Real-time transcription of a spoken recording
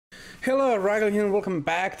Hello, Rockill here, and welcome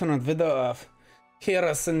back to another video of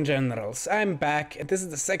Heroes and Generals. I'm back, and this is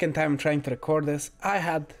the second time I'm trying to record this. I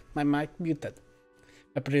had my mic muted.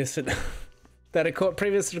 My previous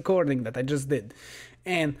previous recording that I just did.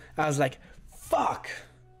 And I was like, fuck!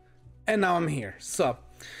 And now I'm here. So,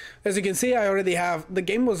 as you can see, I already have... The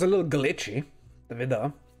game was a little glitchy, the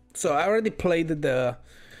video. So I already played the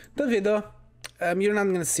video. You're not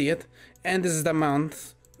gonna see it. And this is the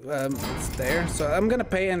amount. It's there, so I'm gonna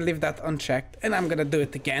pay and leave that unchecked, and I'm gonna do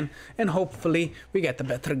it again, and hopefully we get a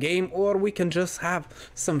better game, or we can just have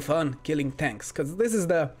some fun killing tanks, because this is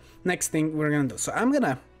the next thing we're gonna do. So I'm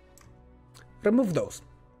gonna remove those.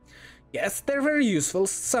 Yes, they're very useful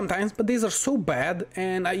sometimes, but these are so bad,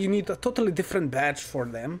 and you need a totally different badge for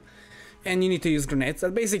them, and you need to use grenades.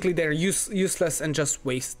 That basically they're useless and just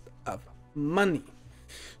waste of money.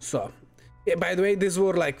 So yeah, by the way, these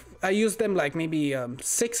were like, I used them like maybe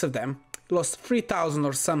 6 of them, lost 3,000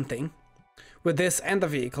 or something with this and the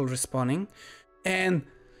vehicle respawning. And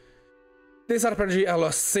this RPG I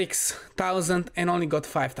lost 6,000 and only got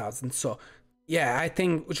 5,000. So yeah, I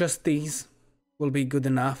think just these will be good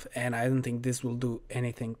enough, and I don't think this will do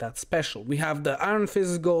anything that special. We have the Iron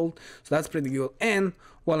Fist gold, so that's pretty good. And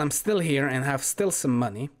while I'm still here and have still some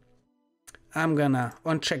money, I'm gonna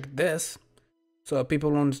uncheck this so people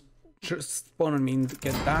won't just spawn on me and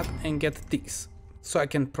get that and get these, so I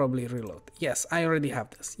can probably reload. Yes, I already have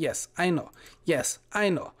this. Yes, I know. Yes, I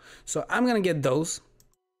know. So I'm gonna get those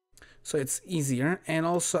so it's easier, and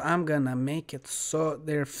also I'm gonna make it so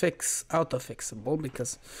they're auto-fixable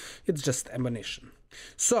because it's just ammunition.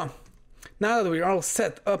 So now that we're all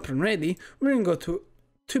set up and ready, we're gonna go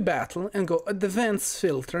to battle and go advanced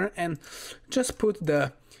filter and just put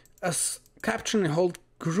the capture and hold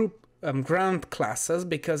group ground classes,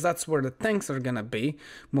 because that's where the tanks are gonna be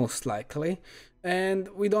most likely, and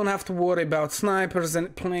we don't have to worry about snipers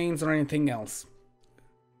and planes or anything else.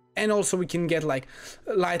 And also we can get like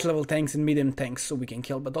light level tanks and medium tanks so we can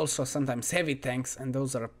kill, but also sometimes heavy tanks, and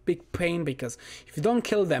those are a big pain because if you don't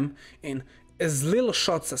kill them in as little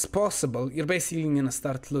shots as possible, you're basically gonna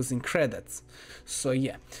start losing credits. So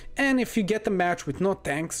yeah, and if you get a match with no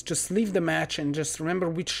tanks, just leave the match and just remember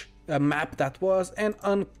which map that was, and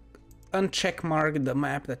uncheck mark the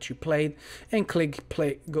map that you played and click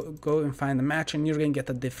play, go and find the match, and you're gonna get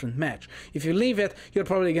a different match. If you leave it, you're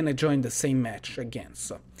probably gonna join the same match again.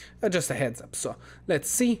 So just a heads up. So let's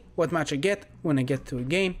see what match I get when I get to a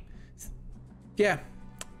game. Yeah,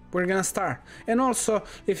 we're gonna start. And also,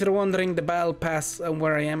 if you're wondering the battle pass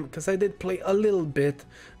where I am, because I did play a little bit,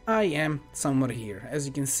 I am somewhere here. As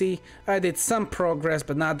you can see, I did some progress,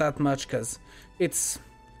 but not that much because it's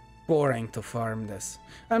boring to farm this.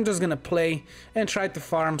 I'm just gonna play and try to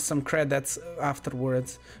farm some credits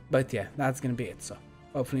afterwards, but yeah, that's gonna be it. So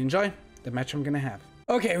hopefully enjoy the match I'm gonna have.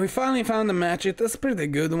 Okay, we finally found a match. It is a pretty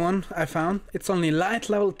good one, I found. It's only light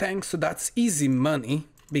level tanks, so that's easy money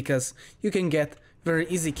because you can get very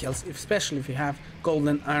easy kills, especially if you have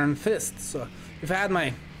golden iron fist. So if I had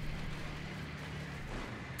my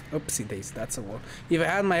oopsie days, that's a war. If I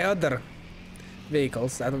had my other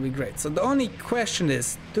vehicles, that would be great. So the only question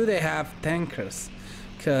is, do they have tankers?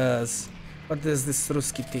 Because what is this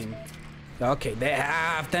Ruski team? Okay, they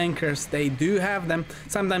have tankers. They do have them.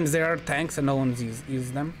 Sometimes there are tanks and no one's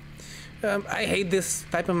use them. I hate this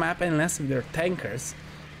type of map unless they're tankers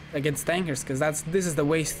against tankers, because this is the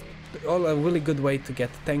a really good way to get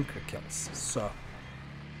tanker kills. So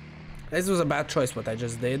this was a bad choice what I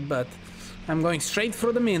just did, but I'm going straight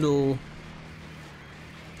through the middle.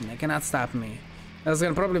 They cannot stop me. There's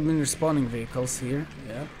gonna probably be respawning vehicles here.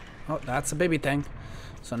 Yeah. Oh, that's a baby tank.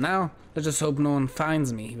 So now let's just hope no one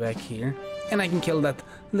finds me back here, and I can kill that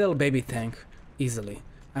little baby tank easily.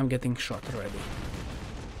 I'm getting shot already.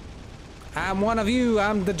 I'm one of you.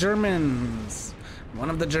 I'm the Germans. I'm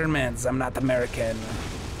one of the Germans. I'm not American.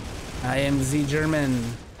 I am the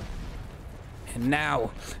German. And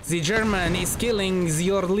now the German is killing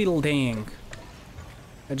your little tank.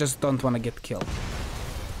 I just don't want to get killed.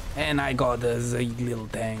 And I got the little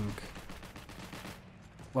tank.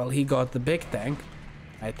 Well, he got the big tank,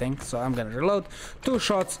 I think. So I'm gonna reload. 2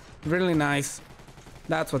 shots, really nice.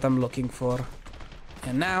 That's what I'm looking for.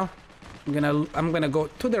 And now I'm gonna go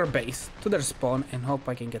to their base, to their spawn, and hope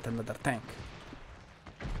I can get another tank.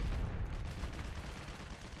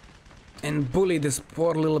 And bully this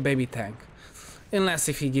poor little baby tank. Unless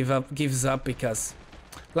if he gives up, because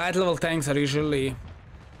light level tanks are usually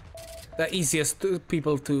the easiest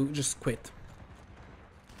people to just quit.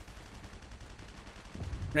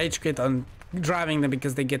 Rage quit on driving them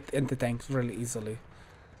because they get into tanks really easily.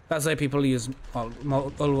 That's why people use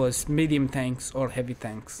always medium tanks or heavy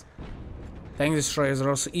tanks. Tank destroyers are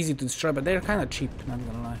also easy to destroy, but they're kind of cheap, not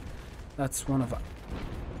gonna lie. That's one of them.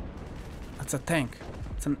 That's a tank.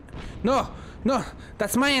 It's an... No! No!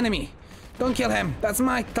 That's my enemy! Don't kill him! That's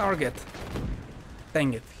my target!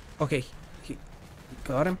 Dang it. Okay. He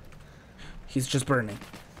got him. He's just burning.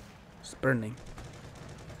 Just burning.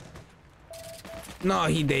 No,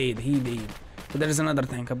 he did. He did. But there's another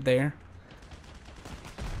tank up there.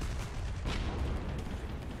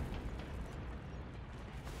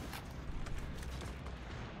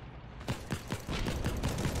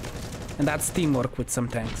 And that's teamwork with some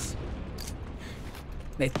tanks.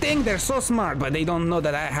 They think they're so smart, but they don't know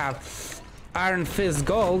that I have Iron Fist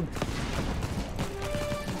Gold.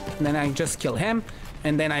 And then I just kill him,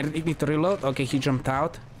 and then I need to reload. Okay, he jumped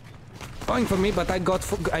out. Going for me, but I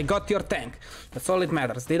got your tank. That's all it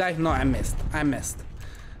matters. Did I? No, I missed. I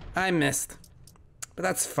missed. But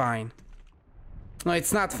that's fine. No,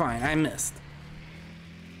 it's not fine. I missed.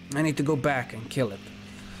 I need to go back and kill it.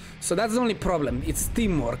 So that's the only problem. It's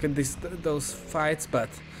teamwork in those fights, but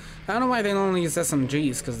I don't know why they don't use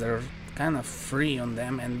SMGs, because they're kind of free on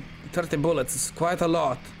them, and 30 bullets is quite a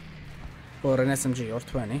lot for an SMG, or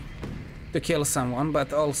 20, to kill someone,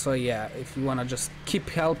 but also, yeah, if you want to just keep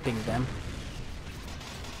helping them.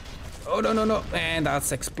 Oh, no, no, no, and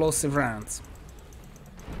that's explosive rounds.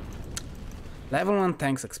 Level 1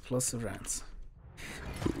 tanks, explosive rounds.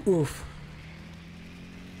 Oof.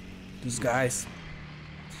 These guys.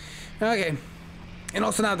 Okay. And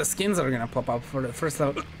also now the skins are gonna pop up for the first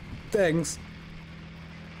level tanks.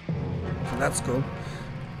 So that's cool.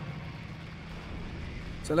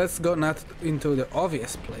 So let's go not into the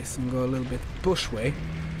obvious place and go a little bit bush way.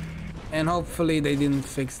 And hopefully they didn't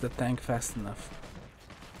fix the tank fast enough.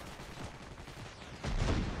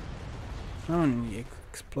 Oh, you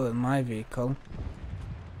exploded my vehicle.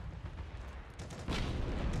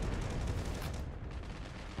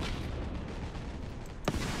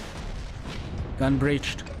 Gun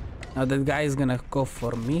breached. Now that guy is gonna go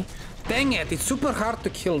for me. Dang it, it's super hard to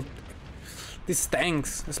kill these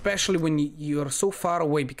tanks, especially when you're so far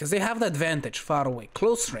away, because they have the advantage far away.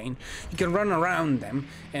 Close range, you can run around them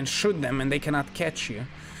and shoot them and they cannot catch you.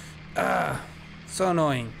 So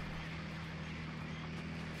annoying.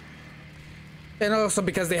 And also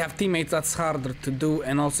because they have teammates, that's harder to do,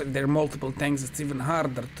 and also if there are multiple tanks, it's even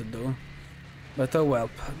harder to do. But oh well,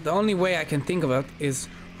 the only way I can think of it is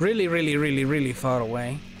really far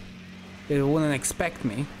away. They wouldn't expect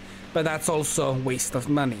me, but that's also a waste of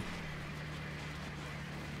money.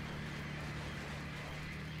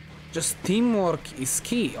 Just teamwork is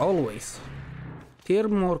key, always.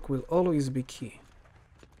 Teamwork will always be key.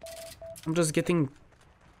 They're just getting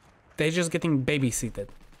babysitted.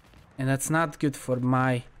 And that's not good for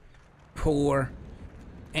my poor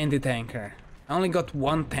anti-tanker. I only got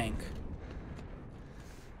one tank.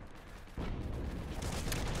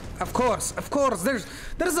 Of course,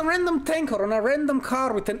 there's a random tanker on a random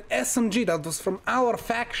car with an SMG that was from our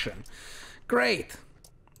faction. Great.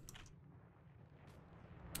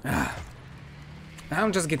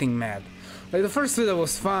 I'm just getting mad. Like, the first video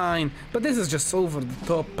was fine, but this is just over the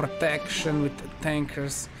top protection with the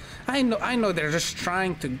tankers. I know they're just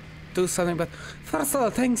trying to do something, but first of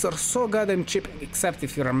all, tanks are so goddamn cheap, except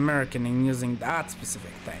if you're American and using that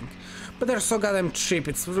specific tank. But they're so goddamn cheap,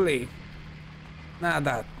 it's really not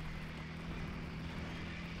that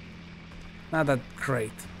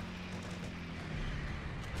great.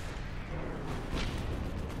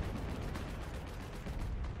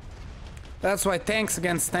 That's why tanks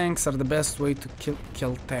against tanks are the best way to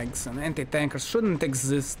kill tanks, and anti-tankers shouldn't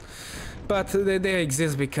exist, but they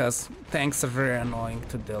exist because tanks are very annoying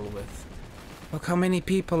to deal with. Look how many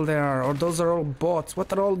people there are, or those are all bots.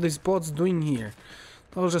 What are all these bots doing here?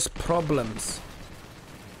 Those are just problems.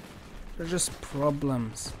 They're just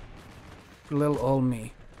problems. For little old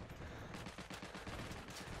me.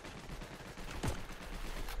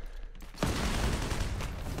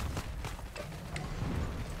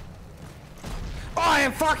 I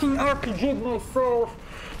fucking RPG'd myself.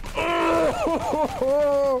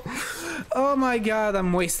 Oh my god,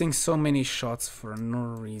 I'm wasting so many shots for no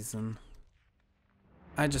reason.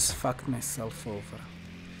 I just fucked myself over.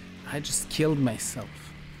 I just killed myself.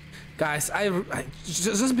 Guys,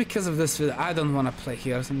 just because of this video, I don't want to play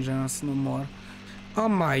Heroes and Generals no more. Oh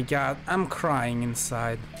my god, I'm crying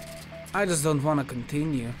inside. I just don't want to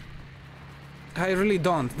continue. I really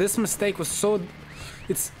don't. This mistake was so...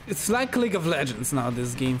 It's like League of Legends now,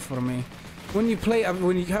 this game for me. When you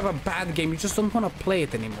have a bad game, you just don't want to play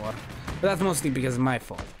it anymore. But that's mostly because of my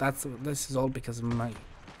fault. This is all because of my...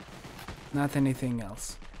 Not anything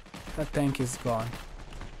else. That tank is gone.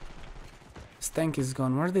 This tank is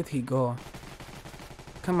gone. Where did he go?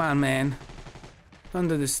 Come on, man. Don't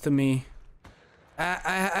do this to me.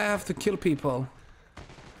 I have to kill people.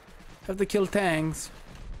 I have to kill tanks.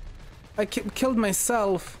 I killed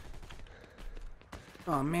myself.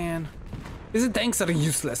 Oh man. These tanks are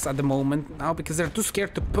useless at the moment now because they're too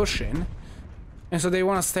scared to push in. And so they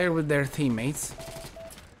want to stay with their teammates.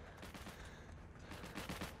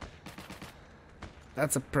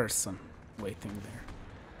 That's a person waiting there.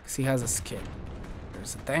 Because he has a skin.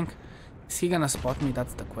 There's a tank. Is he gonna spot me?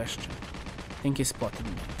 That's the question. I think he spotted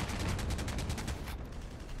me.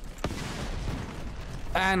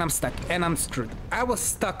 And I'm stuck, and I'm screwed. I was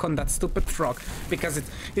stuck on that stupid rock because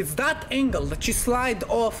it's that angle that you slide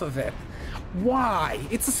off of it. Why?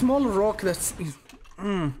 It's a small rock that's...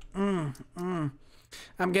 I'm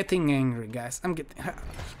getting angry, guys.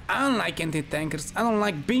 I don't like anti-tankers. I don't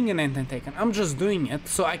like being an anti-tanker. I'm just doing it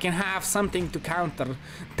so I can have something to counter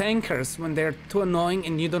tankers when they're too annoying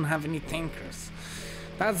and you don't have any tankers.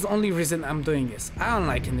 That's the only reason I'm doing this. I don't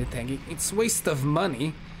like anti-tanking. It's waste of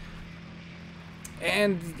money.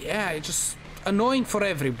 And yeah, it's just annoying for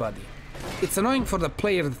everybody. It's annoying for the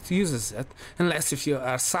player that uses it, unless if you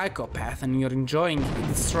are a psychopath and you're enjoying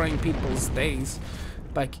destroying people's days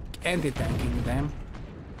by anti-tanking them.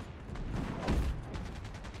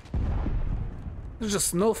 There's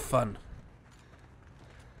just no fun.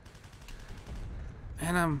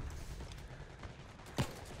 And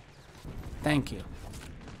thank you.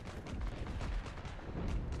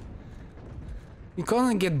 You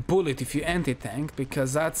can't get bullied if you anti-tank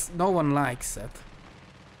because no one likes it.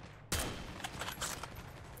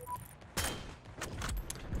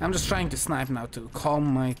 I'm just trying to snipe now to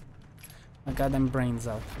calm my goddamn brains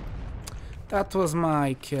out. That was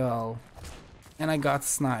my kill. And I got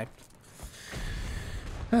sniped.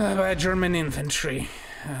 By German infantry.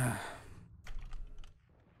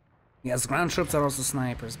 Yes, ground troops are also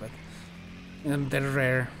snipers, but they're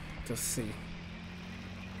rare to see.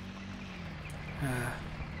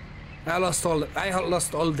 I lost all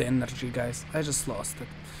the energy, guys. I just lost it.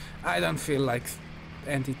 I don't feel like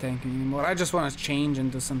anti-tanking anymore. I just want to change and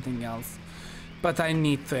do something else. But I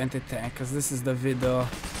need to anti-tank because this is the video.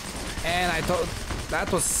 And I thought that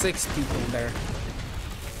was 6 people there.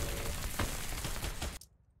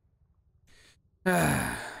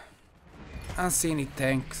 I don't see any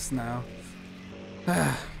tanks now.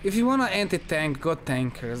 If you want to anti-tank, go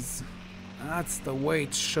tankers. That's the way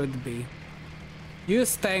it should be.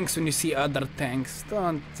 Use tanks when you see other tanks.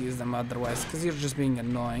 Don't use them otherwise, because you're just being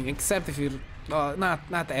annoying. Except if you're...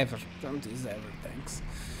 not ever. Don't use ever tanks.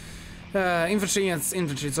 Infantry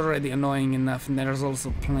is already annoying enough, and there's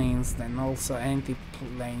also planes, then also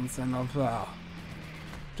anti-planes, and all... Oh,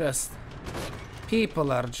 just...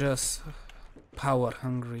 People are just... power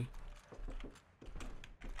hungry.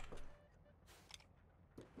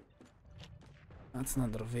 That's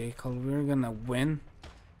another vehicle. We're gonna win.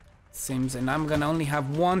 Seems, and I'm gonna only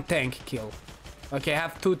have 1 tank kill. Okay, I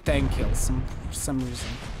have 2 tank kills for some reason.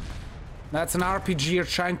 That's an RPG. You're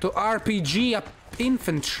trying to RPG up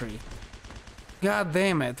infantry. God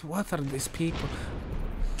damn it! What are these people?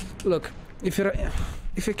 Look, if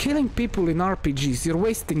you're killing people in RPGs, you're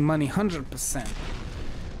wasting money 100%.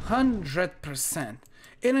 100%.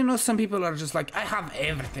 And I know some people are just like, I have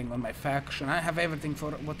everything on my faction. I have everything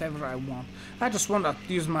for whatever I want. I just want to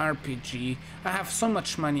use my RPG. I have so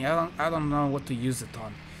much money. I don't know what to use it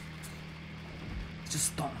on.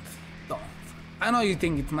 Just don't. I know you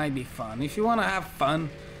think it might be fun. If you want to have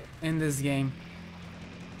fun in this game,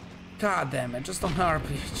 god damn it, just on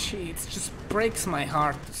RPG. It just breaks my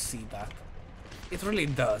heart to see that. It really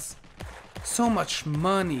does. So much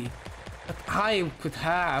money that I could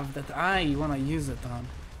have, that I want to use it on.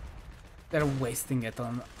 They're wasting it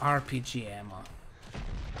on RPG ammo.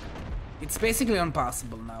 It's basically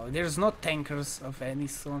impossible now. There's no tankers of any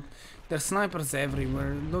sort. There's snipers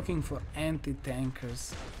everywhere, looking for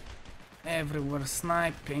anti-tankers. Everywhere,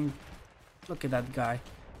 sniping. Look at that guy.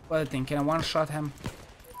 What do you think? Can I one-shot him?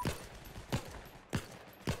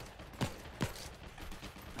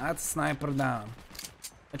 That's sniper down.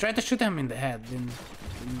 I tried to shoot him in the head, didn't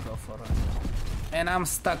go for it. And I'm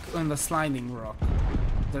stuck on the sliding rock.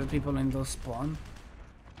 There are people in those spawn.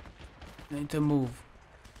 I need to move.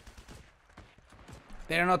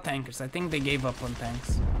 They're not tankers. I think they gave up on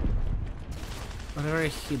tanks. But they're very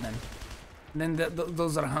hidden. Then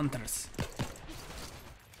those are hunters.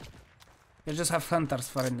 They just have hunters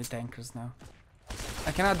for any tankers now.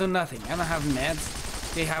 I cannot do nothing. I don't have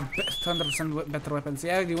meds. They have 100% better weapons.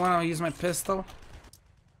 Yeah, do you want to use my pistol?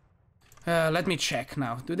 Let me check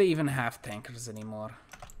now. Do they even have tankers anymore?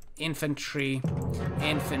 Infantry,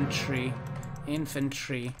 infantry,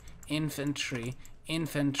 infantry, infantry,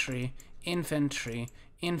 infantry, infantry,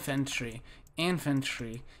 infantry,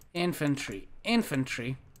 infantry, infantry,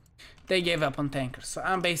 infantry. They gave up on tankers, so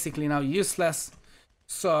I'm basically now useless.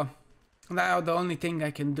 So now the only thing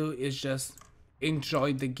I can do is just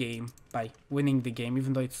enjoy the game by winning the game,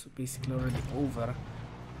 even though it's basically already over.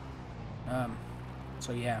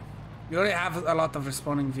 So yeah, we already have a lot of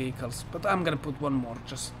respawning vehicles, but I'm gonna put one more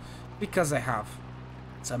just because I have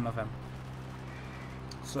some of them.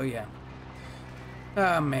 So yeah.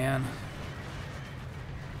 Oh man.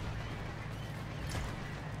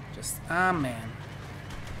 Just man.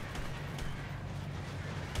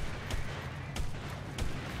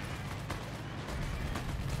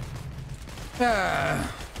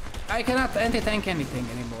 I cannot anti-tank anything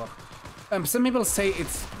anymore. Some people say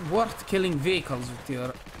it's worth killing vehicles with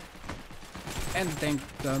your anti-tank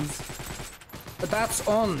guns, but that's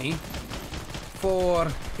only for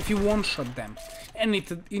if you one-shot them, and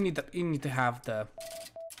you need to have the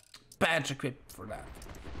badge equipped for that.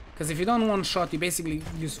 Because if you don't one-shot, you basically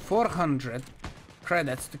use 400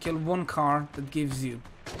 credits to kill one car that gives you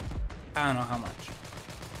I don't know how much.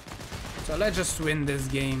 So let's just win this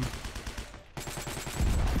game.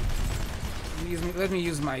 Let me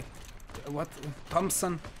use my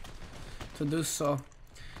Thompson to do so,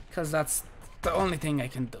 because that's the only thing I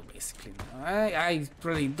can do basically. I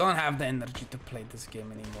really don't have the energy to play this game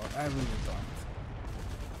anymore. I really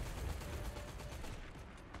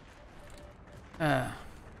don't.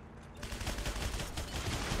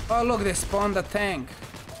 Oh look, they spawned a tank.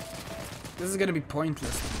 This is gonna be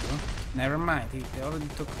pointless to do. Never mind, they already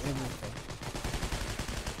took everything.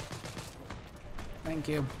 Thank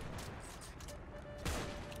you.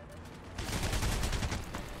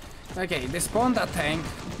 Okay, they spawned a tank.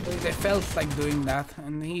 They felt like doing that,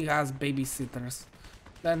 and he has babysitters.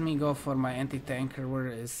 Let me go for my anti-tanker. Where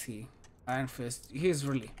is he? Iron Fist. He's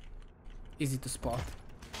really easy to spot.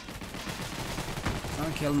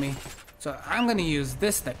 Don't kill me. So I'm gonna use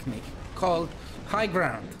this technique called high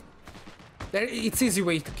ground. It's easy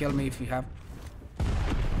way to kill me if you have.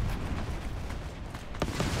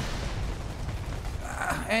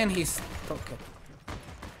 And he's okay.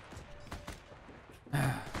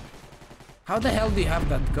 How the hell do you have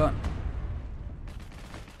that gun?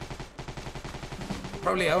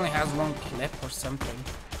 Probably only has one clip or something.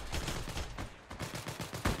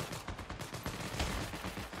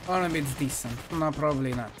 Or maybe it's decent. No,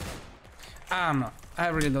 probably not. I don't know. I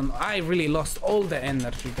really don't know. I really lost all the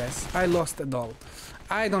energy, guys. I lost it all.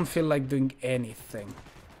 I don't feel like doing anything.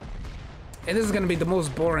 And this is gonna be the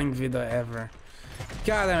most boring video ever.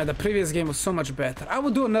 God damn it, the previous game was so much better. I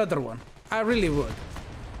would do another one. I really would.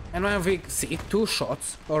 And when we see 2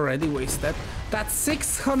 shots already wasted, that's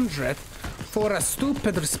 600 for a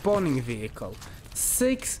stupid respawning vehicle.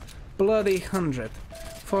 600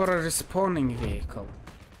 for a respawning vehicle.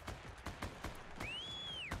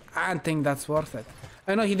 I don't think that's worth it.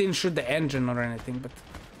 I know he didn't shoot the engine or anything, but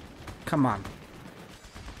come on.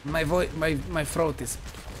 My throat is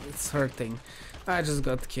hurting. I just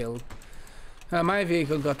got killed. My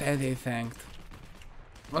vehicle got anti-tanked.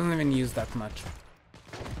 Wasn't even used that much.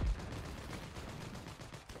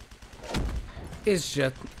 It's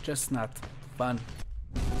just not fun.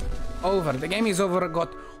 Over. The game is over. I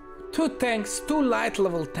got 2 tanks, 2 light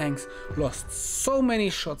level tanks. Lost so many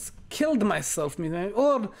shots. Killed myself with my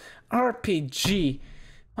own RPG.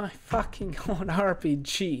 My fucking own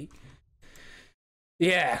RPG.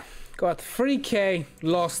 Yeah. Got 3k.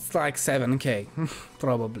 Lost like 7k.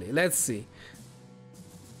 Probably. Let's see.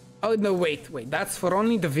 Oh no, wait, that's for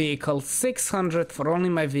only the vehicle. 600 for only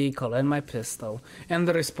my vehicle and my pistol and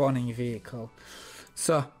the respawning vehicle.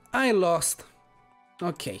 So I lost,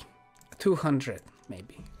 okay, 200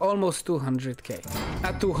 maybe, almost 200k.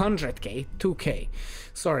 Not 200k, 2k.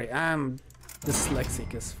 Sorry, I'm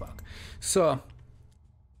dyslexic as fuck. So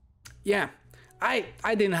yeah, I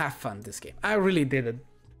didn't have fun this game. I really didn't.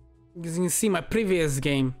 Because you can see my previous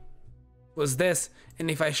game was this, and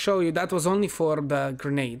if I show you, that was only for the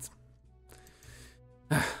grenades.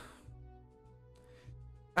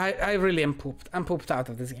 I really am pooped. I'm pooped out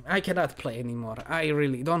of this game. I cannot play anymore. I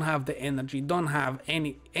really don't have the energy, don't have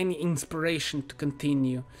any inspiration to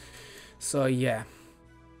continue. So yeah.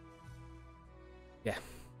 Yeah.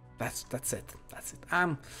 That's it. That's it.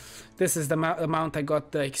 This is the amount I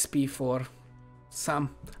got the XP for. I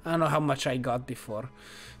don't know how much I got before.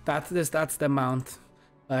 That's the amount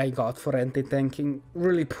I got for anti-tanking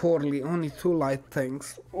really poorly. Only 2 light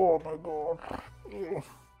tanks. Oh my god.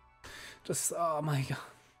 Just, oh my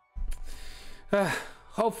god.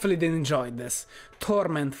 Hopefully they enjoyed this.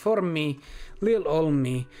 Torment for me, little old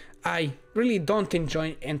me. I really don't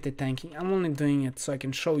enjoy anti-tanking. I'm only doing it so I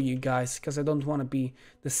can show you guys, because I don't want to be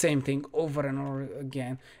the same thing over and over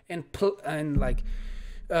again. And like,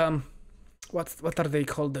 what are they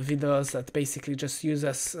called? The videos that basically just use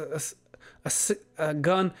a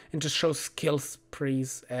gun and just shows kill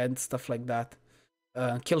sprees and stuff like that.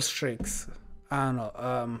 Kill streaks. I don't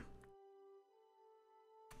know.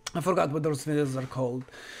 I forgot what those videos are called.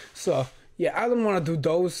 So yeah, I don't want to do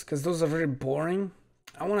those because those are very boring.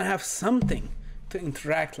 I want to have something to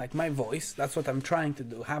interact, like my voice. That's what I'm trying to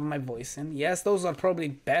do, have my voice in. Yes, those are probably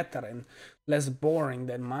better and less boring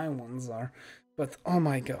than my ones are, but oh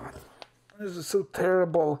my god, this is so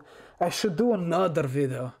terrible. I should do another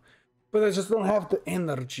video, but I just don't have the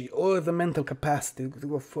energy or the mental capacity to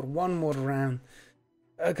go for one more round,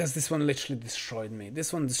 because this one literally destroyed me.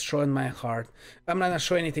 This one destroyed my heart. I'm not gonna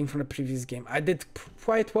show anything from the previous game. I did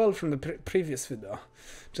quite well from the previous video,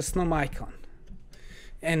 just no mic on.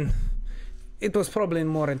 And it was probably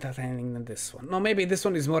more entertaining than this one. No, maybe this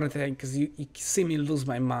one is more entertaining because you see me lose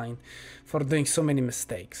my mind for doing so many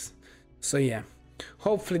mistakes. So yeah,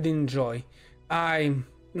 hopefully you enjoy. I'm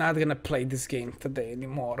not gonna play this game today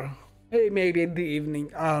anymore. Hey, maybe in the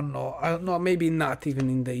evening. I don't know. Maybe not even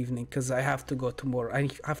in the evening, because I have to go tomorrow. I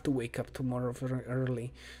have to wake up tomorrow very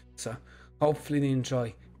early. So hopefully you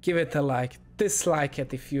enjoy. Give it a like. Dislike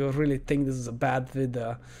it if you really think this is a bad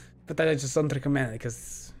video. But I just don't recommend it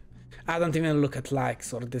because I don't even look at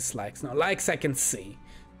likes or dislikes. No, likes I can see.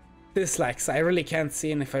 Dislikes I really can't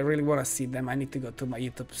see, and if I really want to see them, I need to go to my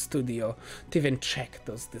YouTube studio to even check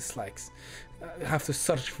those dislikes. I have to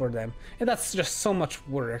search for them, and that's just so much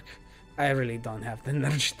work. I really don't have the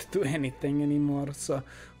energy to do anything anymore, so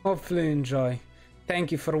hopefully you enjoy.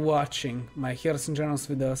 Thank you for watching my Heroes and Generals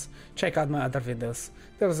videos. Check out my other videos.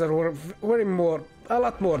 Those are a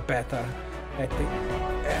lot more better, I think.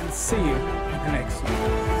 And see you in the next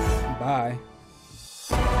one. Bye.